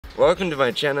Welcome to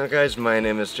my channel, guys. My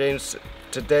name is James.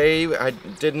 Today I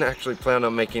didn't actually plan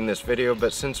on making this video,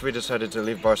 but since we decided to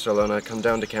leave Barcelona, come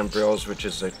down to Cambrils, which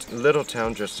is a little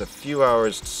town just a few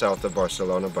hours south of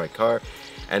Barcelona by car,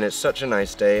 and it's such a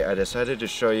nice day, I decided to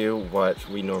show you what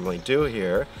we normally do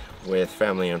here with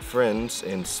family and friends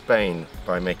in Spain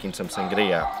by making some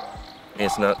sangria.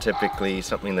 It's not typically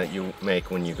something that you make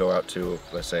when you go out to,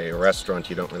 let's say, a restaurant.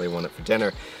 You don't really want it for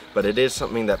dinner, but it is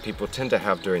something that people tend to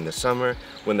have during the summer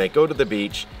when they go to the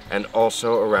beach and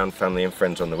also around family and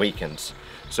friends on the weekends.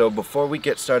 So before we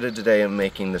get started today in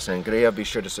making the sangria, be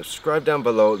sure to subscribe down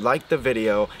below, like the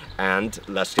video, and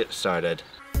let's get started.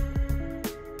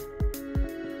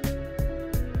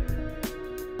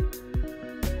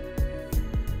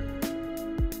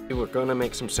 We're gonna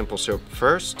make some simple syrup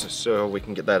first, so we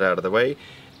can get that out of the way.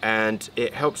 And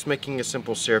it helps making a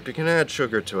simple syrup. You can add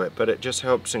sugar to it, but it just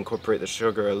helps incorporate the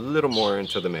sugar a little more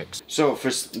into the mix. So for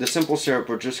the simple syrup,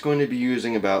 we're just going to be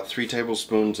using about 3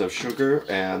 tablespoons of sugar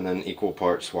and then equal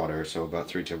parts water, so about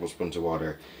 3 tablespoons of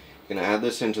water. You're gonna add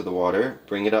this into the water,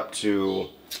 bring it up to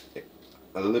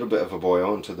a little bit of a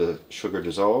boil until the sugar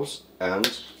dissolves,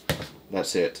 and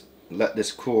that's it. Let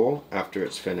this cool after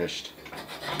it's finished.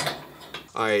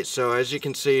 Alright, so as you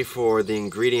can see, for the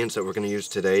ingredients that we're going to use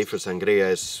today for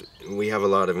sangria, we have a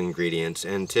lot of ingredients,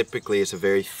 and typically it's a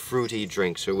very fruity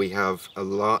drink, so we have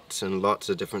lots and lots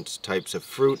of different types of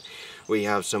fruit. We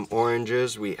have some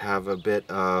oranges, we have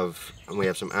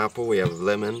some apple, we have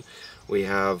lemon, we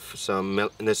have some,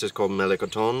 this is called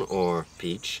melocotón or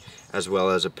peach, as well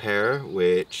as a pear,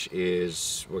 which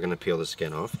is, we're going to peel the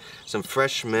skin off, some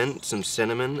fresh mint, some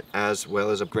cinnamon, as well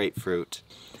as a grapefruit.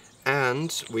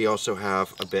 And we also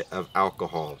have a bit of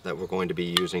alcohol that we're going to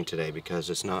be using today, because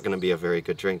it's not going to be a very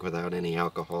good drink without any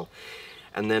alcohol.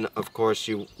 And then of course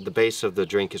the base of the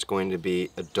drink is going to be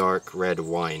a dark red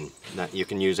wine. That you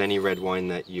can use any red wine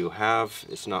that you have.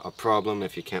 It's not a problem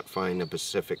if you can't find a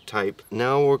specific type.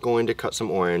 Now we're going to cut some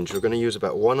orange. We're going to use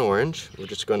about 1 orange. We're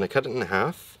just going to cut it in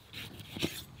half.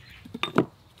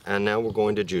 And now we're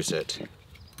going to juice it.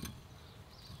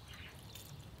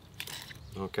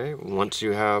 Okay, once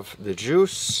you have the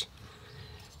juice,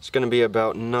 it's going to be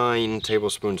about 9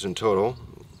 tablespoons in total.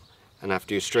 And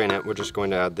after you strain it, we're just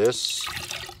going to add this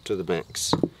to the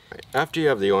mix. After you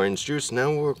have the orange juice,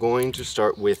 now we're going to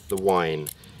start with the wine.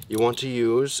 You want to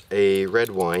use a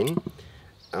red wine,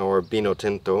 or vino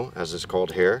tinto as it's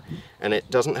called here. And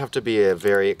it doesn't have to be a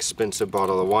very expensive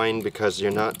bottle of wine, because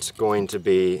you're not going to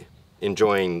be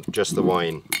enjoying just the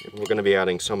wine. We're going to be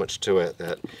adding so much to it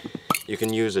that you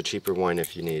can use a cheaper wine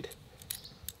if you need.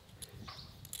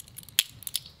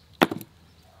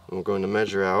 We're going to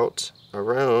measure out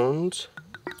around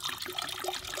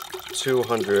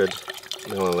 200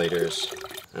 milliliters.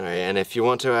 Alright, and if you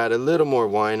want to add a little more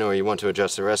wine or you want to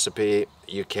adjust the recipe,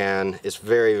 you can. It's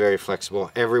very, very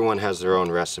flexible. Everyone has their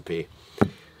own recipe.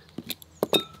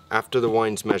 After the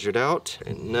wine's measured out,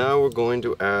 and now we're going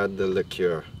to add the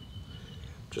liqueur.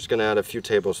 Just going to add a few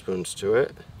tablespoons to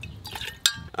it.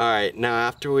 Alright, now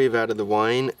after we've added the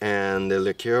wine and the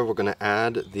liqueur, we're going to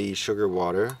add the sugar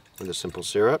water or the simple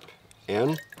syrup.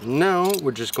 And now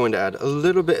we're just going to add a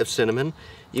little bit of cinnamon.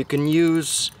 You can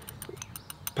use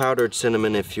powdered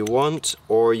cinnamon if you want,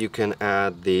 or you can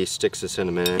add the sticks of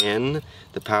cinnamon in.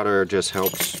 The powder just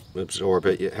helps absorb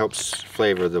it. It helps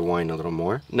flavor the wine a little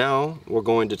more. Now we're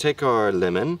going to take our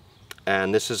lemon,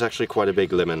 and this is actually quite a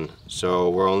big lemon, so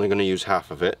we're only going to use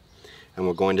half of it, and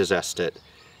we're going to zest it.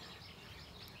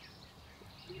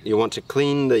 You want to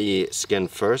clean the skin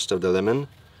first of the lemon,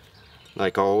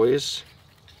 like always.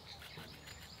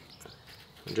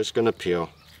 I'm just going to peel.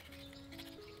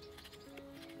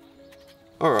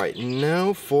 Alright,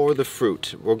 now for the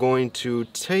fruit. We're going to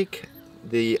take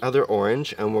the other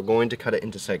orange and we're going to cut it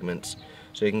into segments.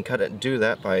 So you can do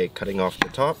that by cutting off the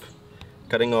top,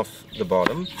 cutting off the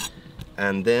bottom,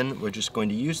 and then we're just going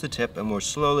to use the tip and we're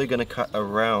slowly going to cut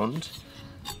around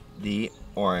the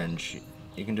orange.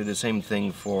 You can do the same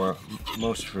thing for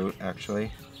most fruit,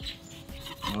 actually.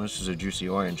 Oh, this is a juicy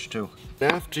orange too.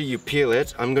 After you peel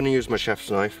it, I'm going to use my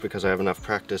chef's knife because I have enough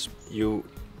practice. You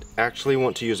actually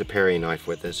want to use a paring knife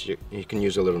with this. You can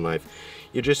use a little knife.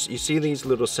 You see these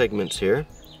little segments here?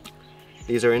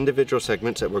 These are individual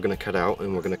segments that we're going to cut out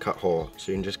and we're going to cut whole.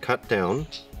 So you can just cut down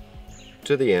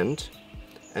to the end.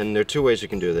 And there are 2 ways you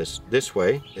can do this. This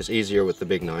way is easier with the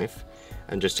big knife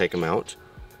and just take them out.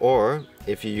 Or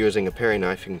if you're using a paring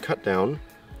knife, you can cut down.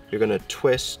 You're going to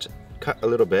twist, cut a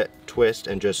little bit, twist,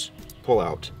 and just pull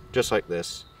out, just like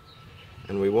this.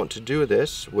 And we want to do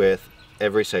this with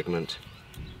every segment.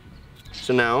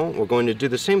 So now we're going to do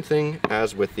the same thing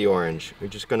as with the orange. We're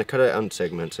just going to cut it on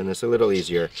segments, and it's a little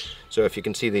easier. So if you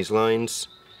can see these lines,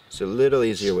 it's a little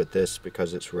easier with this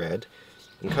because it's red.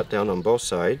 You can cut down on both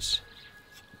sides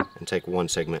and take one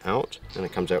segment out, and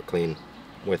it comes out clean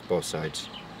with both sides.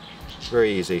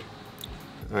 Very easy.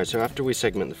 Alright, so after we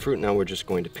segment the fruit, now we're just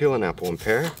going to peel an apple and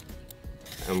pear,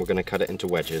 and we're going to cut it into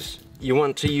wedges. You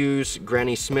want to use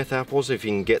Granny Smith apples if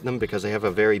you can get them, because they have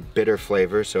a very bitter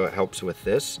flavor, so it helps with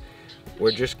this.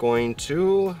 We're just going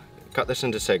to cut this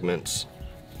into segments.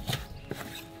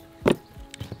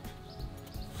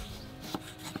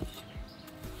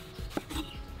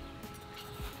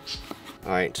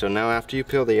 Alright, so now after you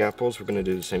peel the apples, we're going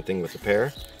to do the same thing with the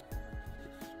pear.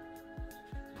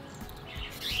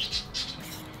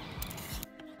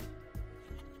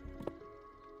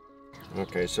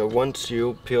 Okay, so once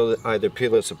you either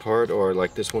peel this apart, or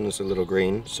like this one is a little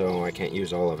green, so I can't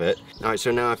use all of it. Alright,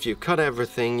 so now if you cut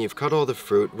everything, you've cut all the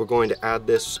fruit, we're going to add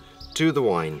this to the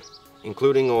wine,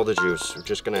 including all the juice. We're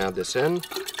just going to add this in,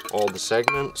 all the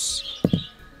segments,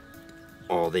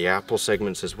 all the apple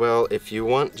segments as well. If you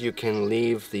want, you can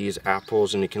leave these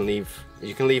apples, and you can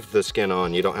leave the skin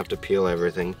on. You don't have to peel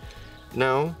everything.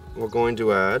 Now we're going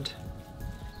to add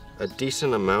a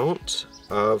decent amount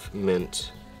of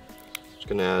mint. Just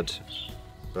gonna add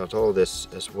about all this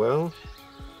as well.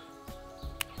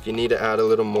 If you need to add a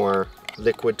little more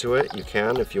liquid to it, you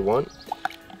can if you want.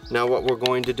 Now what we're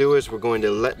going to do is we're going to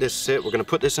let this sit. We're going to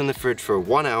put this in the fridge for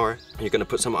 1 hour. You're going to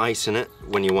put some ice in it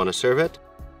when you want to serve it.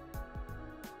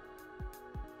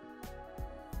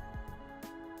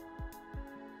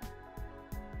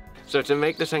 So to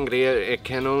make the sangria, it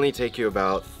can only take you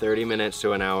about 30 minutes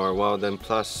to an hour, well then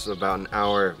plus about an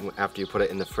hour after you put it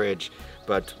in the fridge.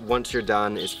 But once you're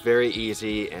done, it's very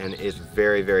easy and is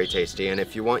very, very tasty. And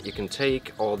if you want, you can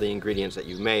take all the ingredients that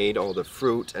you made, all the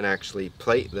fruit, and actually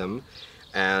plate them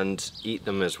and eat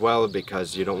them as well,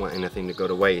 because you don't want anything to go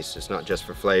to waste. It's not just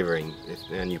for flavoring,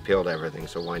 and you peeled everything,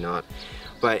 so why not?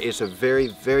 But it's a very,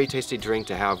 very tasty drink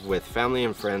to have with family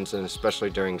and friends, and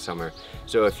especially during summer.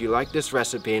 So if you like this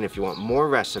recipe and if you want more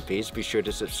recipes, be sure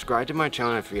to subscribe to my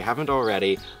channel if you haven't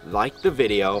already, like the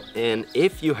video, and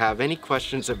if you have any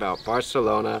questions about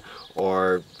Barcelona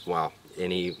or, well,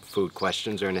 any food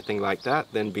questions or anything like that,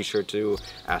 then be sure to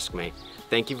ask me.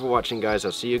 Thank you for watching, guys.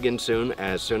 I'll see you again soon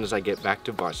as I get back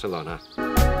to Barcelona.